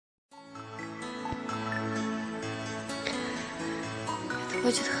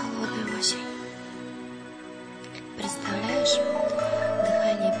Будет холодная осень. Представляешь,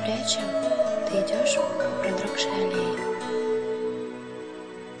 дыхание пряча, ты идешь по продрогшей аллее.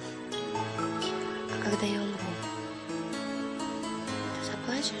 А когда я умру, ты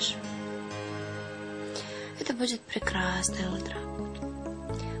заплачешь? Это будет прекрасное утро.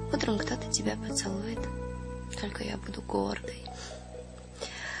 Утром кто-то тебя поцелует, только я буду гордой.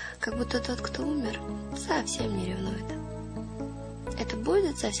 Как будто тот, кто умер, совсем не ревнует. Это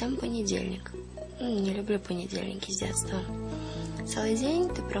будет совсем понедельник. Не люблю понедельники с детства. Целый день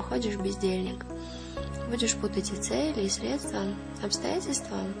ты проходишь бездельник. Будешь путать и цели, и средства,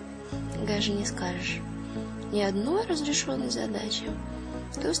 обстоятельства. Даже не скажешь ни одной разрешенной задачи.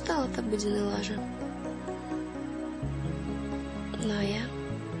 Ты устал от обыденной лажи. Но я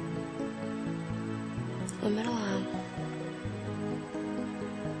умерла.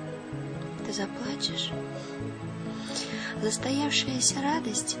 Ты заплачешь? Застоявшаяся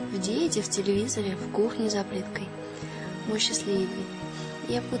радость в диете, в телевизоре, в кухне за плиткой. Мой счастливый,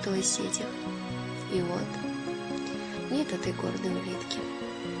 я путалась в сетях. И вот, нет этой гордой улитки.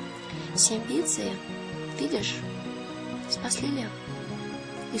 7 пиццы, видишь, спасли ли?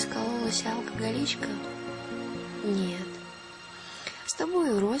 Искололась алкоголичка? Нет. С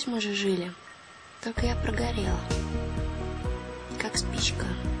тобой врозь мы же жили. Только я прогорела, как спичка.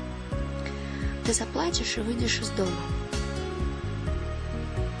 Ты заплачешь и выйдешь из дома.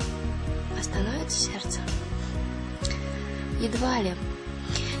 Остановится сердце? Едва ли.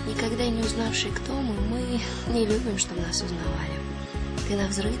 Никогда не узнавшие, кто мы не любим, чтобы нас узнавали. Ты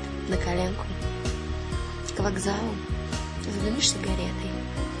навзрыд, на коленку, к вокзалу, задымишь сигаретой.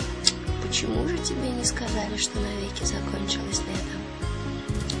 Почему же тебе не сказали, что навеки закончилось лето?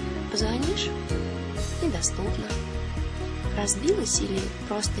 Позвонишь? Недоступно. Разбилась или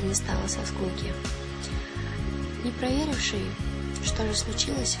просто не стало со скуки? Не проверивший, что же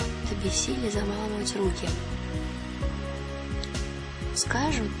случилось, ты бессильно замалывать руки.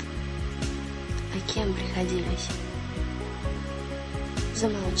 Скажут, а кем приходились?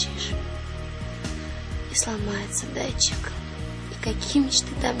 Замолчишь. И сломается датчик. И какие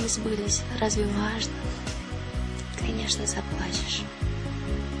мечты там не сбылись, разве важно? Конечно, заплачешь.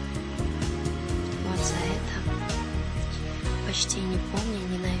 Вот за это, почти не помня,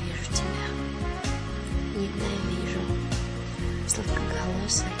 ненавижу тебя. Ненавижу.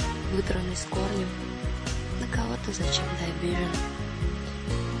 Сладкоголосый, вытранный с корнем. На кого-то зачем-то обижен.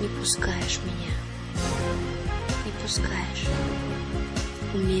 Не пускаешь меня. Не пускаешь.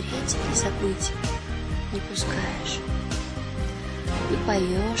 Умереть и забыть. Не пускаешь. Не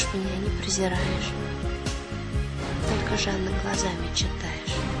поешь меня, не презираешь. Только жадно глазами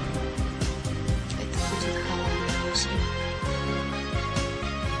читаешь. Это будет холодная осень.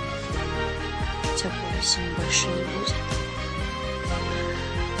 Теплой осени больше не будет.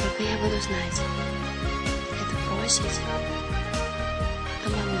 Только я буду знать, это просить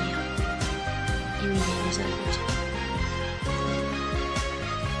обо мне, и меня не забудь.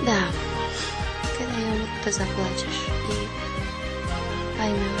 Да, когда я умру, ты заплачешь и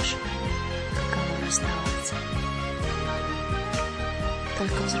поймешь, каково расставаться.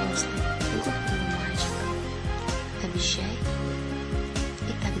 Только взрослый, глупый мальчик, обещай,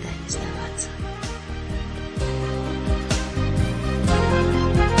 и тогда не сдаваться.